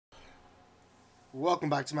Welcome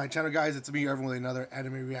back to my channel, guys. It's me, Irvin, with another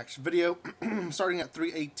anime reaction video. Starting at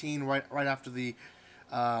 3:18, right after the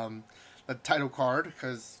title card,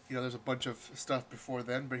 because there's a bunch of stuff before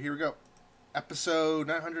then. But here we go, episode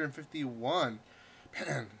 951.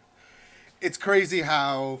 Man, it's crazy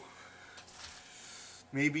how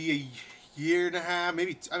maybe a year and a half, I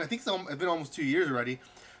think it's been almost 2 years already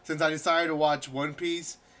since I decided to watch One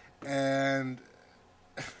Piece, and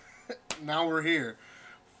now we're here.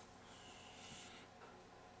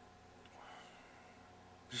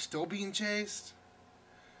 They're still being chased.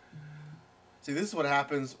 See, this is what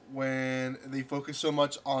happens when they focus so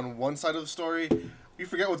much on one side of the story. You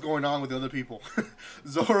forget what's going on with the other people.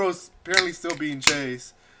 Zoro's apparently still being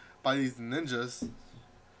chased by these ninjas.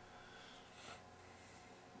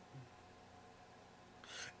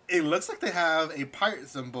 It looks like they have a pirate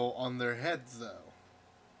symbol on their heads, though.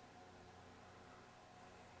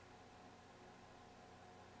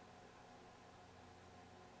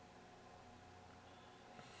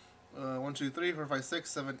 1, 2, 3, 4, 5, 6,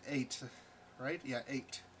 7, 8. Right? Yeah,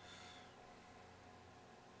 8.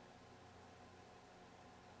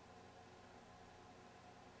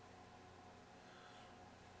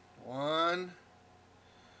 One,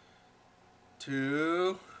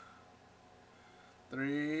 2,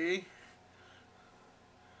 3.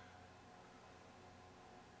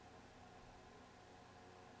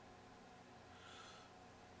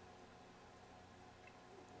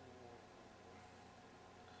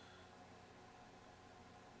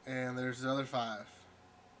 And there's the other 5.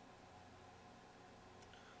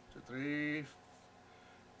 2, 3. The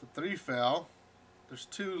 3 fell. There's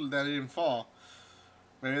 2 that didn't fall.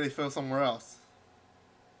 Maybe they fell somewhere else.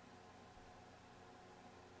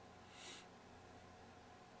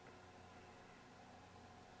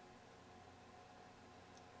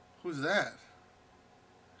 Who's that?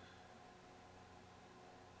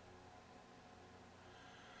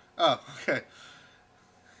 Oh, okay.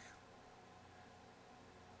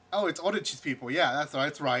 Oh, it's Otaku's people. Yeah,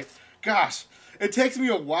 that's right. Gosh, it takes me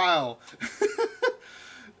a while.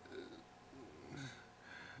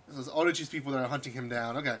 Those Otaku's people that are hunting him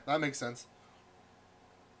down. Okay, that makes sense.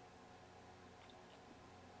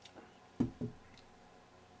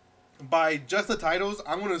 By just the titles,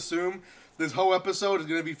 I'm going to assume this whole episode is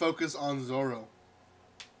going to be focused on Zoro.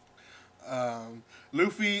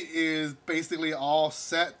 Luffy is basically all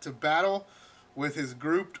set to battle with his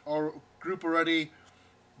group already.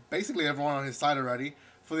 Basically everyone on his side already,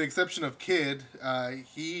 for the exception of Kid.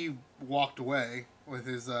 He walked away with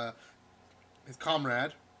his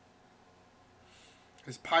comrade,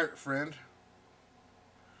 his pirate friend.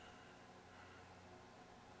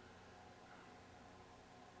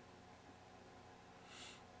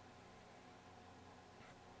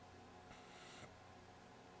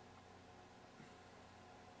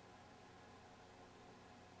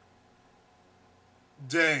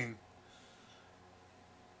 Dang.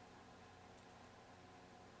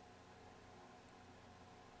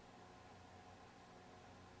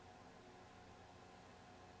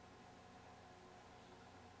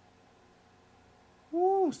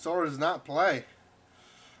 Woo, Sora does not play.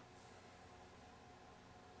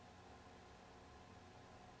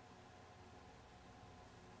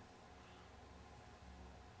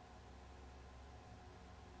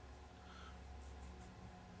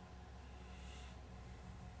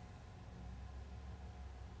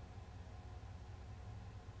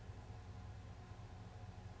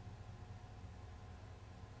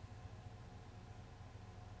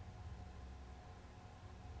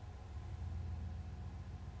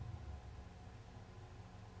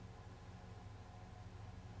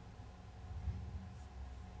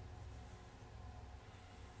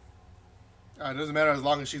 It doesn't matter as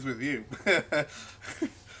long as she's with you.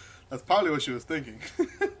 That's probably what she was thinking.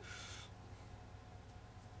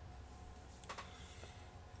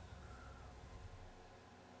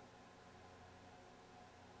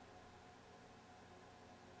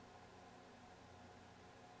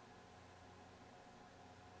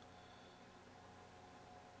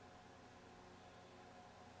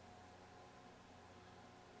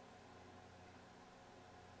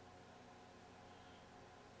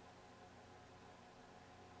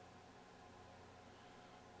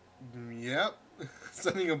 Yep.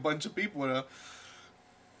 Sending a bunch of people to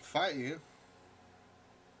fight you.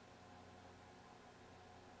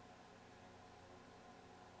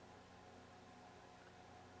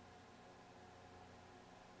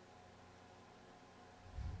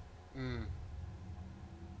 Mm.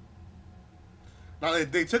 Now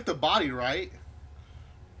they took the body, right?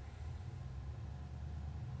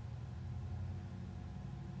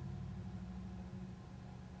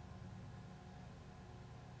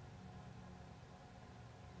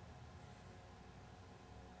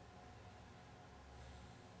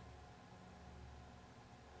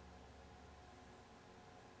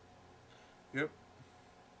 Yep.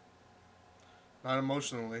 Not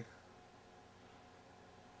emotionally.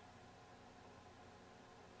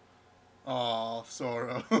 Oh,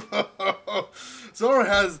 Zoro. Zoro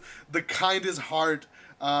has the kindest heart.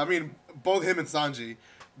 I mean, both him and Sanji,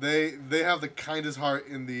 they have the kindest heart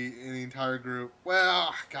in the entire group.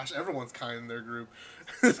 Well, gosh, everyone's kind in their group.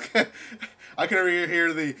 I can already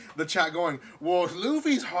hear the chat going, "Well,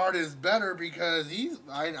 Luffy's heart is better because he's."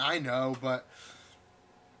 I know, but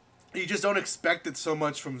you just don't expect it so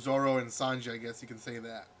much from Zoro and Sanji. I guess you can say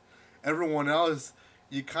that. Everyone else,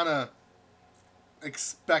 you kind of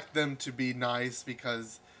expect them to be nice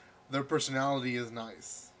because their personality is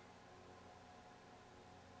nice.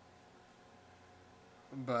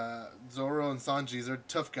 But Zoro and Sanji are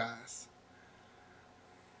tough guys.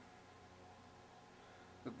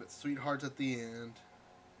 But sweethearts at the end.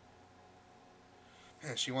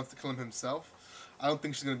 Man, she wants to kill him himself. I don't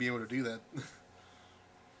think she's gonna be able to do that.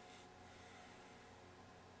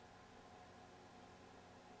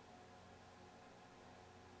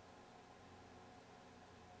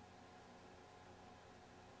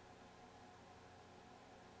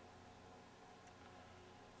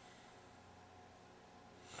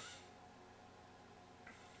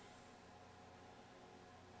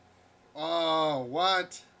 Oh,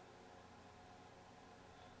 what?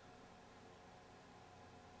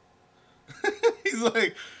 He's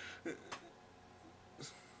like,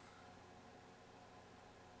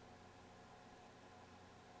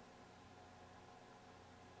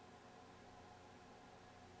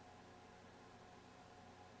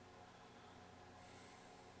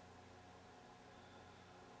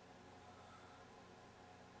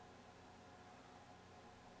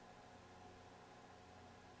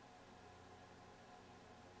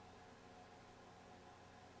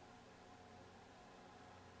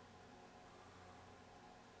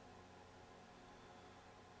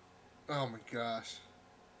 oh my gosh.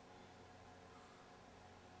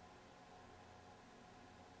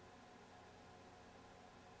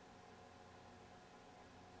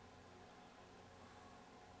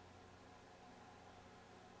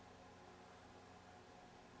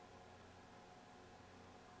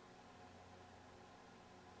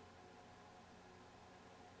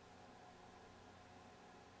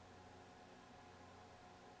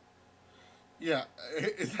 Yeah,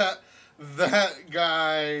 that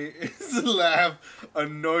guy's laugh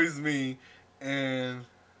annoys me, and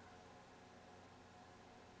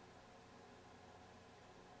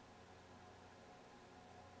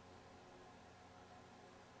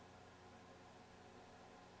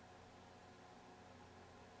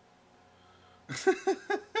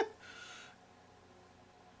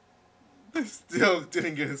they still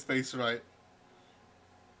didn't get his face right.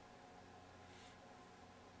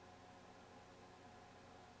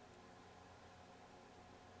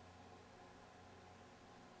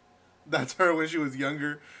 That's her when she was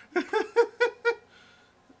younger. A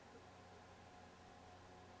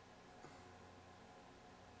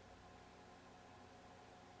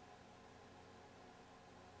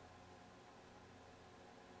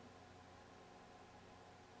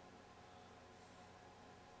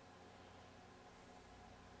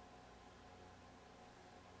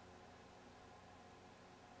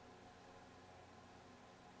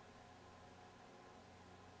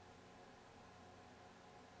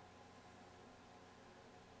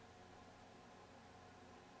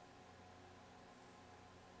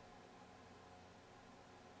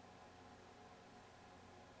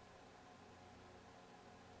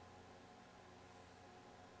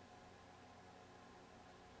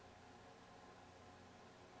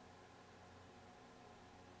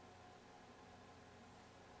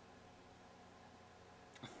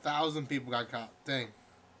thousand people got caught. Dang.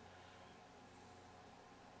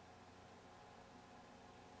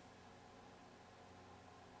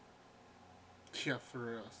 Yeah, for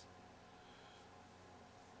real.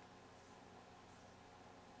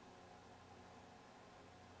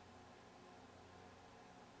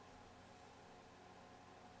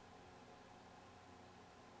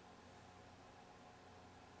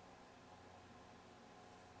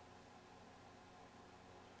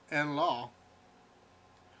 And law.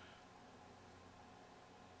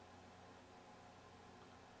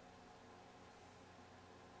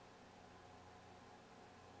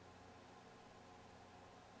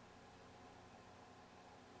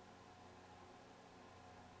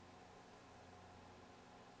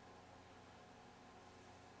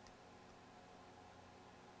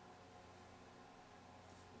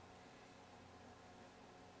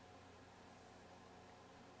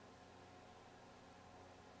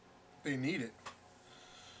 They need it.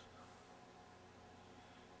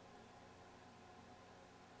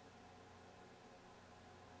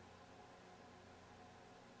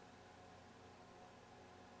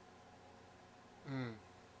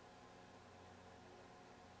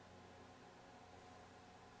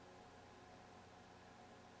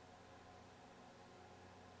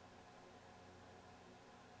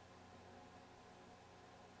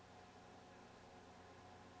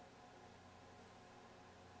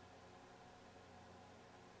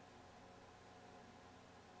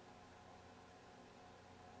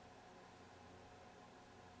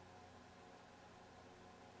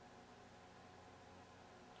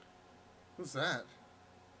 Who's that?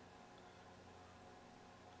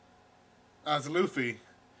 It's Luffy.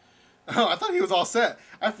 Oh, I thought he was all set.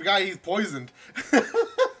 I forgot he's poisoned.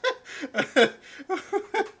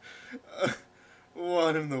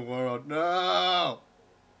 What in the world? No!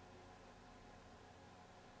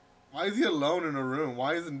 Why is he alone in a room?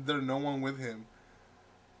 Why isn't there no one with him?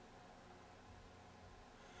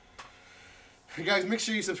 Hey guys, make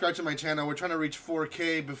sure you subscribe to my channel. We're trying to reach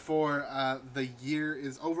 4K before the year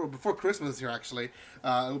is over. Before Christmas here, actually.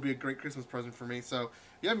 It'll be a great Christmas present for me. So,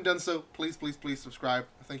 if you haven't done so, please, please, please subscribe.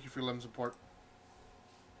 Thank you for your love and support.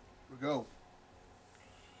 Here we go.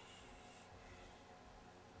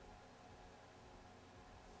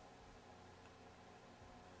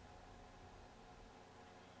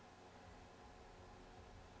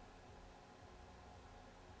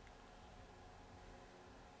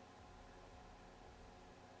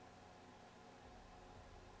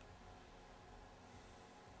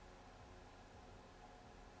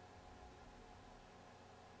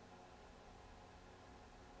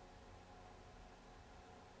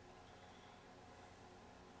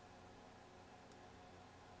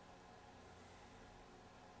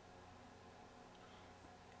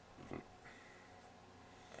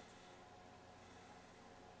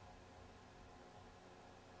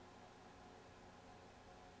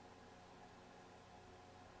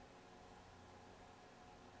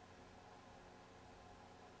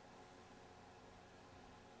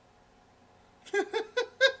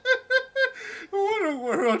 What a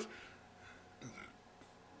world.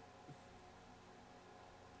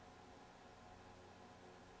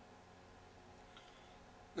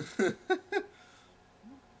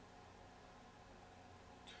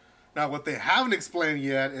 Now, what they haven't explained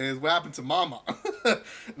yet is what happened to Mama.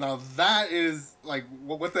 Now, that is, like,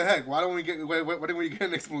 what the heck? Why don't we get, why didn't we get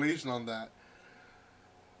an explanation on that?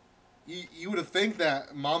 You would have think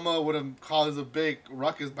that Mama would have caused a big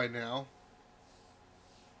ruckus by now.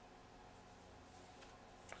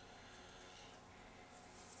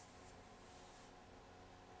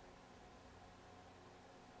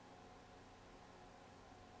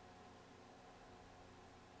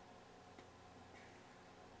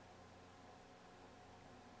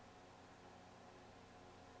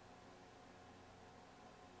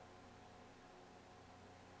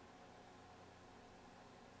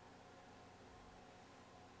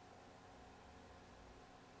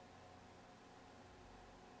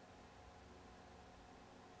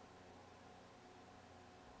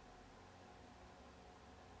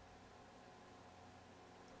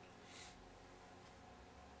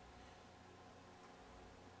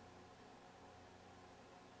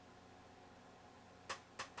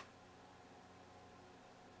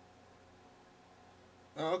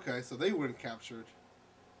 Oh, okay, so they weren't captured.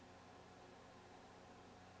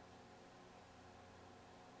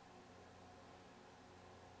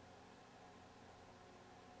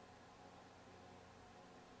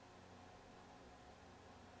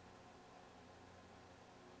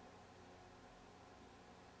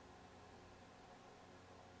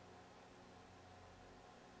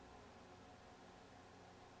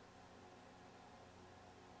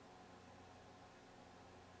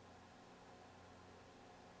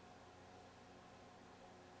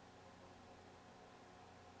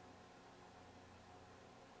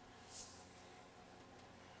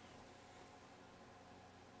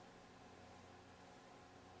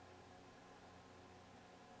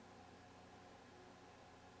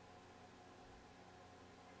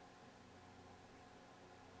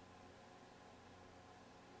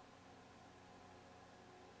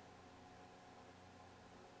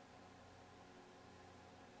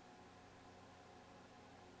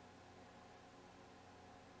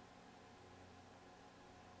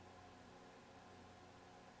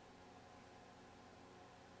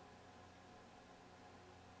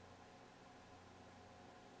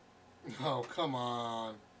 Oh, come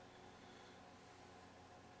on.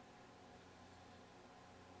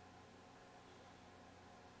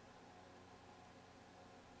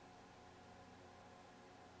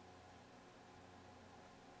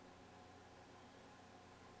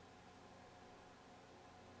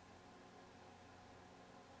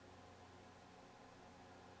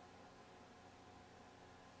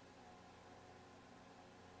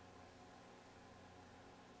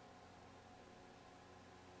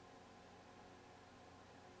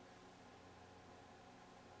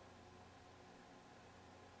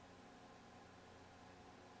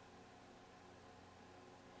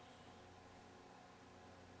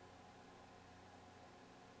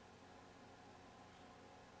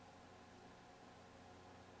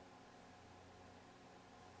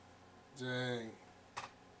 Dang.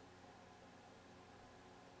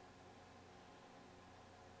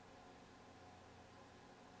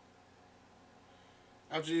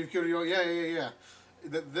 After you've killed your... Yeah.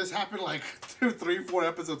 This happened like 2, 3, 4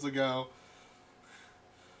 episodes ago.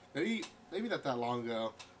 Maybe not that long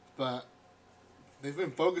ago. But they've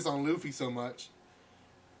been focused on Luffy so much.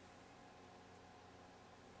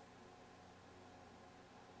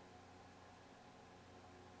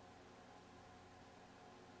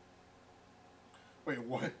 Wait,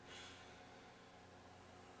 what?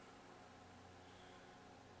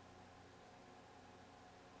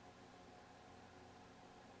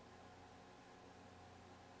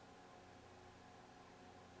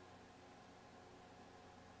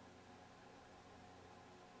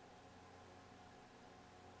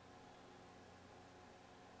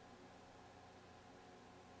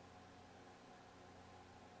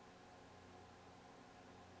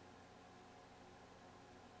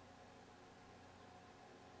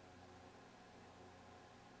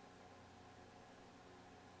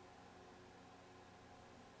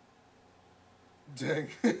 Dang.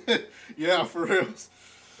 Yeah, for real.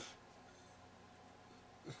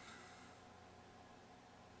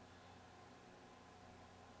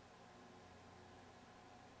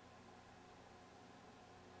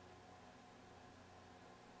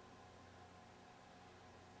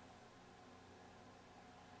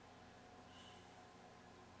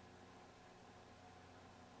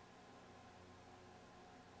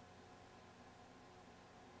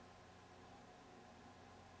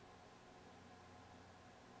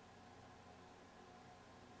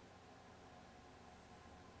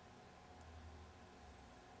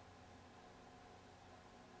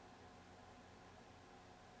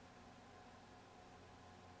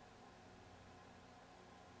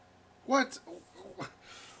 What?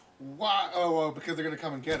 Why? Oh, well, because they're gonna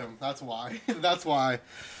come and get him. That's why. That's why.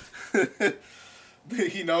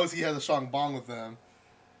 He knows he has a strong bond with them,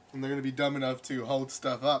 and they're gonna be dumb enough to hold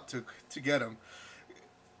stuff up to get him.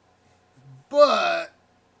 But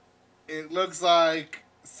it looks like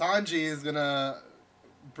Sanji is gonna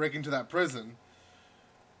break into that prison,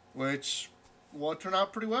 which will turn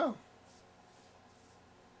out pretty well.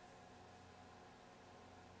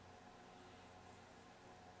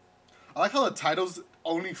 I like how the titles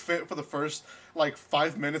only fit for the first, like,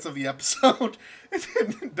 5 minutes of the episode.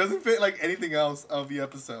 It doesn't fit, like, anything else of the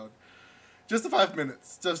episode. Just the 5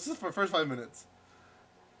 minutes. Just the first 5 minutes.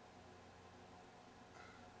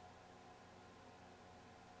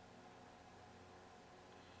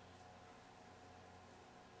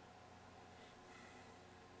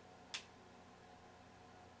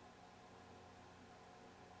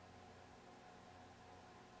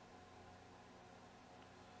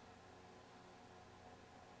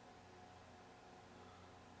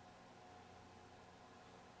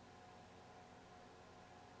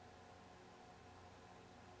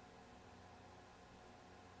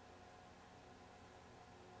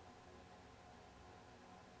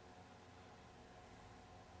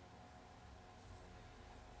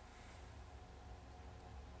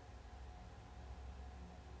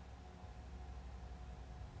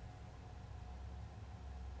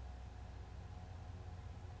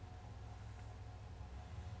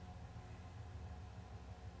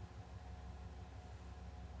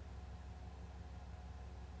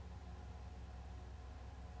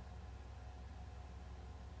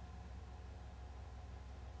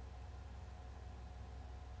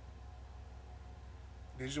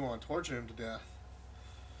 They just want to torture him to death.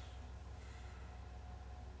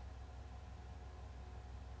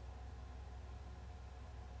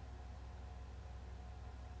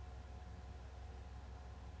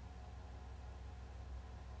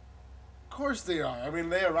 Of course they are. I mean,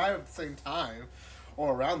 they arrive at the same time,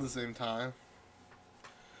 or around the same time.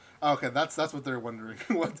 Okay, that's what they're wondering.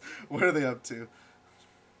 What are they up to?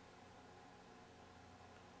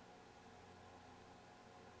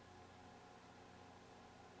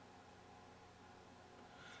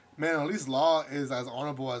 Man, at least Law is as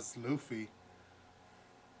honorable as Luffy.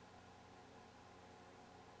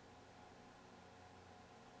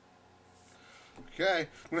 Okay,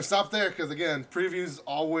 I'm gonna stop there because again, previews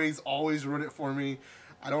always ruin it for me.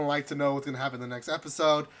 I don't like to know what's gonna happen in the next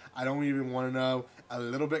episode. I don't even want to know a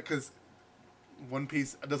little bit because One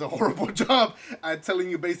Piece does a horrible job at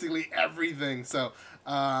telling you basically everything. So,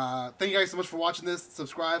 thank you guys so much for watching this.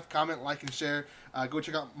 Subscribe, comment, like, and share. Go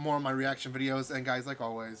check out more of my reaction videos. And guys, like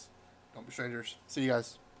always, don't be strangers. See you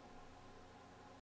guys.